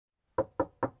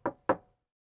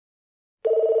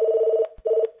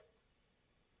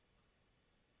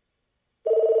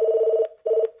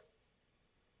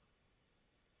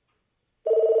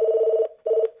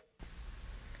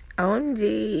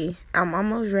OMG, I'm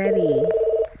almost ready.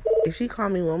 If she call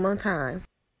me one more time.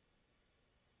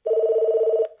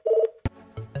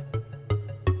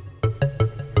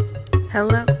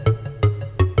 Hello?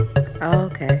 Oh,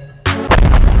 okay.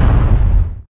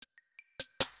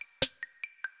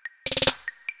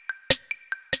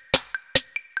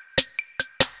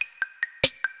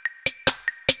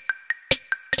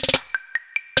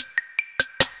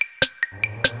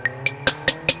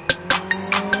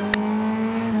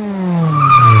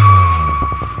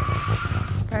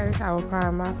 First, I will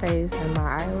prime my face and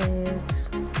my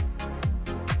eyelids.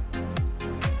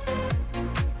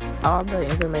 All the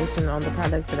information on the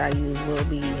products that I use will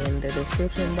be in the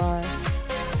description bar.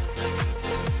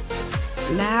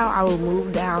 Now I will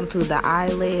move down to the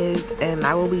eyelids, and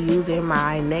I will be using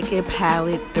my Naked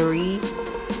Palette 3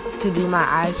 to do my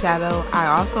eyeshadow. I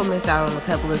also missed out on a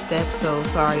couple of steps, so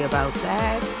sorry about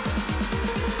that.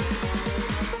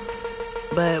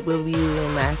 But we'll be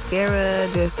using mascara.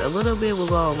 Just a little bit will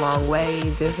go a long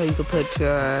way, just so you can put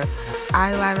your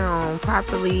eyeliner on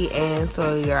properly and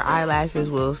so your eyelashes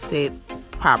will sit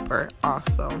proper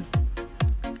also.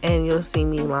 And you'll see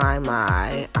me line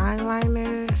my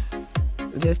eyeliner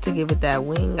just to give it that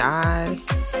wing eye.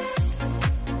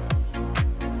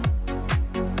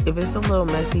 If it's a little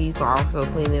messy, you can also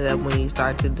clean it up when you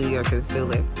start to do your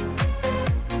concealer.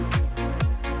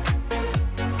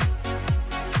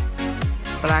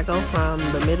 But I go from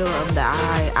the middle of the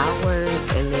eye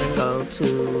outwards and then go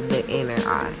to the inner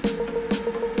eye.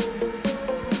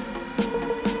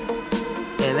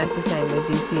 And that's the same as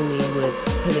you see me with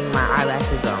putting my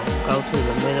eyelashes on. Go to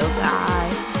the middle of the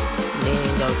eye,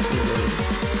 then go to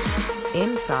the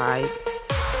inside,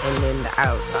 and then the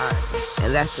outside.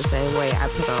 And that's the same way I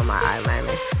put on my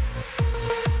eyeliner.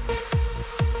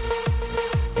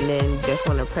 And then just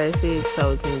want to press it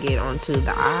so it can get onto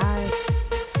the eye,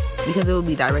 because it will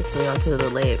be directly onto the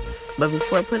lid. But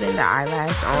before putting the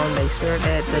eyelash on, make sure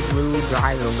that the glue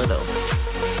dries a little.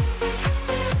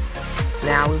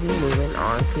 Now we'll be moving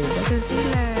on to the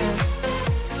concealer.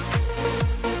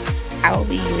 I will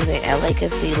be using LA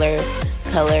Concealer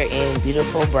color in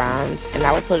Beautiful Bronze, and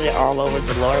I will put it all over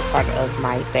the lower part of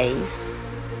my face.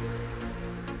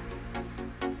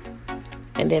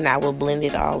 And then I will blend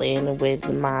it all in with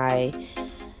my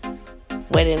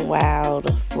Wet n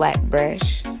Wild flat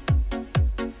brush,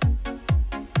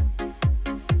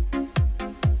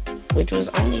 which was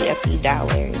only a few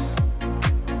dollars.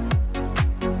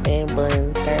 And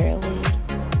blend thoroughly.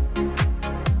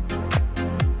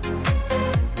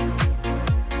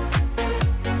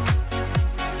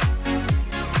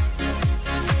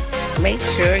 Make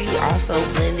sure you also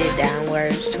blend it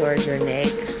downwards towards your neck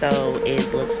so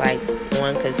it looks like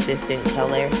one consistent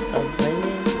color of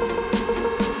blending.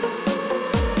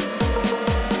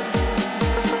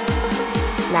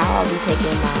 Now I'll be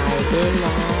taking my lid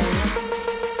line,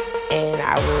 and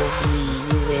I will be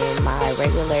using my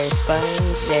regular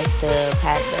sponge just to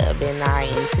pat the Ben Nye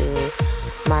into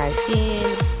my skin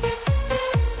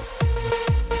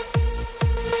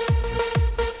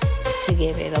to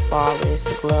give it a flawless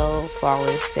glow,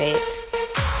 flawless set.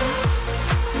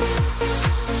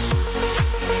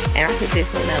 And I picked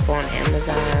this one up on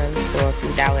Amazon for a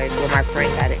few dollars. Well, my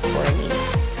friend got it for me,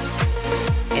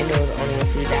 and it was only a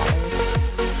few dollars.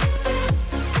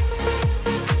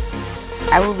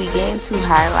 I will begin to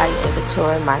highlight and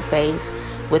contour my face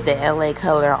with the LA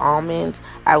color almond.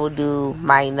 I will do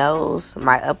my nose,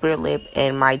 my upper lip,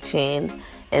 and my chin.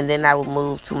 And then I will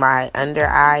move to my under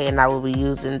eye, and I will be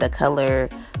using the color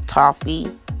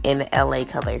toffee in the LA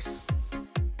colors.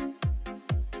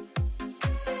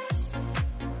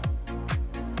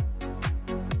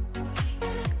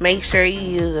 Make sure you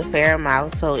use a fair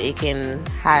amount so it can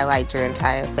highlight your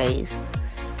entire face.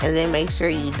 And then make sure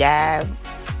you dab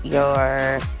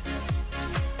your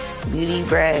beauty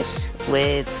brush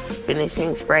with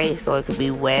finishing spray so it could be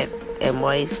wet and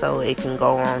moist so it can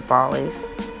go on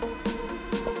flawless.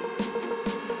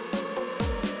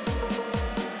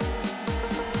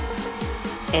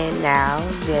 And now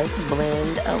just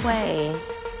blend away.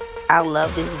 I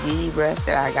love this beauty brush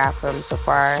that I got from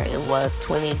Sephora. It was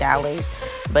 $20,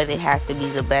 but it has to be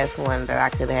the best one that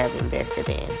I could have invested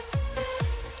in.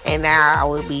 And now I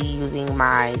will be using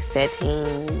my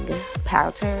setting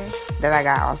powder that I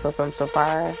got also from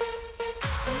Sephora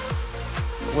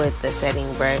with the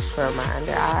setting brush for my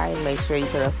under eye. Make sure you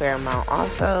put a fair amount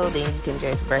also, then you can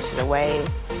just brush it away.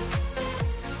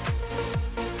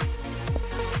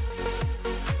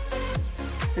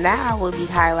 Now I will be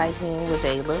highlighting with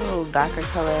a little darker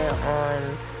color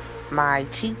on my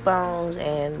cheekbones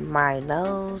and my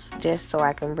nose, just so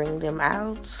I can bring them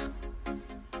out.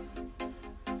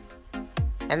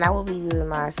 And I will be using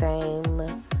my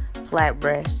same flat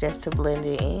brush just to blend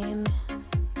it in.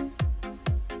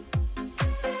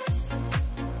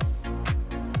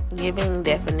 Giving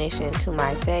definition to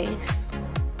my face.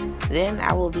 Then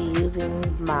I will be using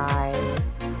my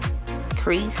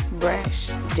crease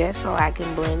brush just so I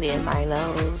can blend in my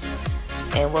nose.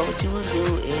 And what you will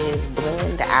do is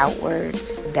blend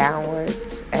outwards,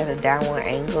 downwards, at a downward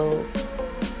angle.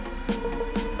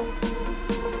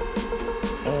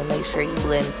 And make sure you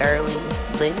blend thoroughly.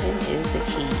 Blending is the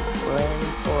key. Blend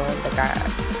for the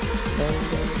gods.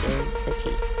 Blending is the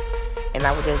key. And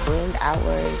I will just blend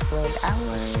outwards, blend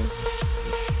outwards.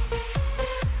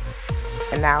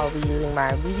 And now I'll be using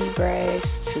my beauty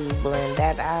brush to blend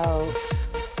that out.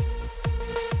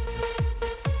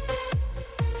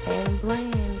 And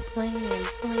blend,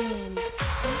 blend, blend.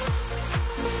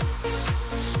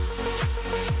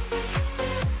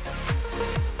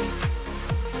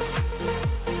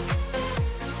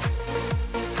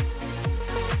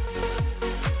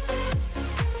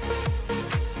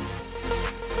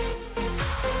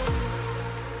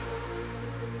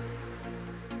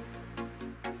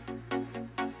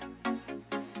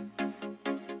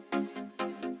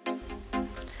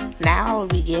 Now I will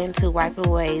begin to wipe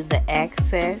away the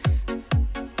excess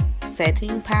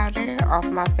setting powder off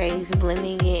my face,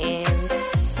 blending it in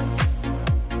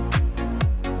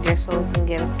just so we can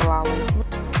get a flawless look.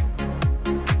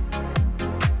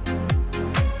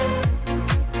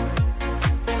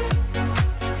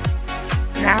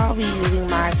 Now I'll be using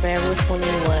my Forever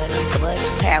 21 blush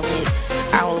palette.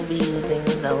 I will be using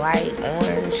the light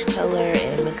orange color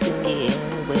and mixing it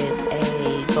in with a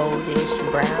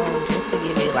goldish brown just to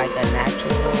give it like a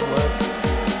natural look,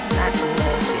 not too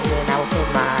much. And then I will put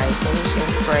my finishing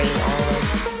spray on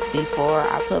before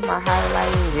I put my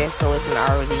highlighting just so it can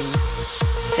already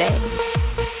stay.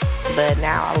 But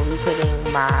now I will be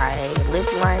putting my lip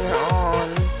liner on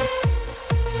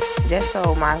just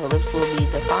so my lips will be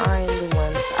defined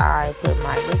once I put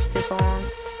my lipstick on.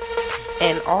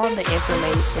 And all the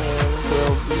information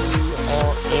will be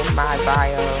in my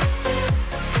bio.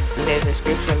 There's a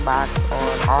description box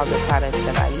on all the products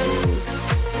that I use.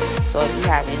 So if you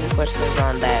have any questions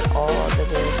on that, all the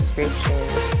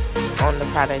descriptions on the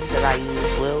products that I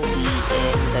use will be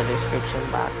in the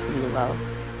description box below.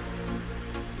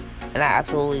 And I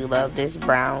absolutely love this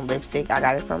brown lipstick. I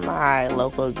got it from my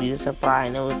local beauty supply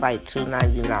and it was like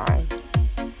 $2.99.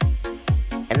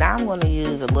 And now I'm going to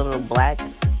use a little black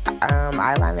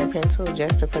eyeliner pencil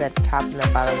just to put at the top and the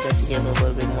bottom just to give it a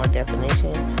little bit more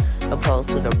definition opposed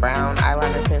to the brown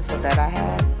eyeliner pencil that I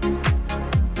had.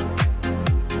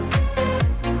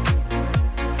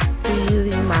 I'm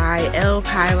using my e.l.f.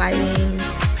 highlighting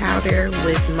powder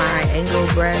with my angle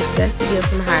brush just to give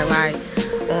some highlight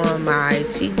on my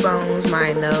cheekbones,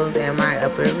 my nose, and my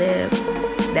upper lip.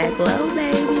 That glow,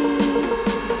 baby.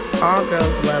 All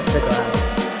girls love the glow.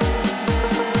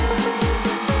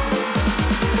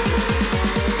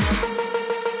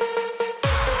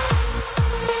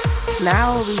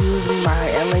 Now I'll be using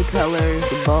my LA Colors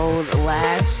Bold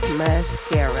Lash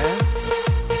Mascara.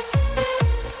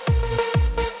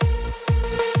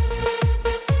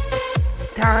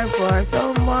 Time for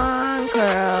some wand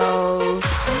curls.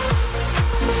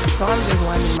 So I'm just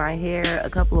winding my hair,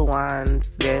 a couple of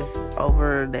wands just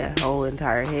over the whole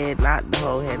entire head. Not the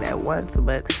whole head at once,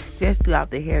 but just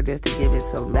throughout the hair just to give it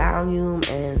some volume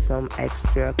and some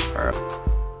extra curl.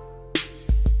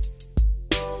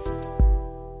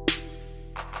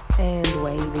 And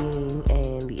waiting,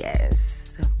 and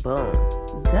yes, boom,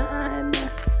 done.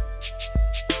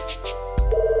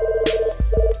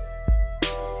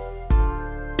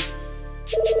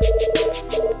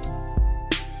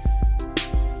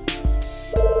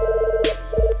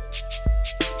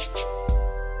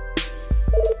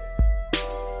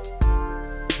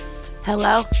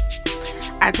 Hello?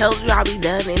 I told you I'll be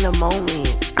done in a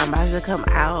moment. I'm about to come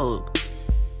out.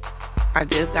 I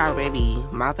just got ready.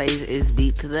 My face is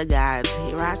beat to the gods.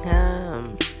 Here I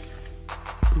come.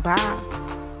 Bye.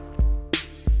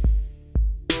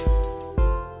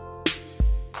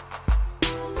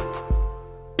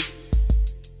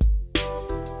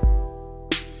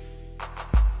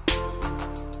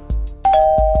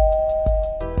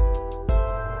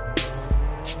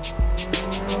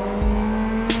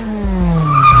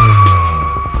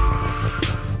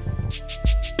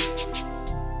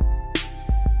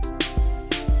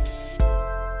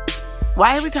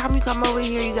 Why every time you come over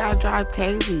here, you gotta drive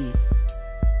crazy?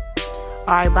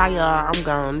 Alright, bye y'all. I'm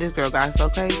gone. This girl got so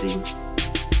crazy.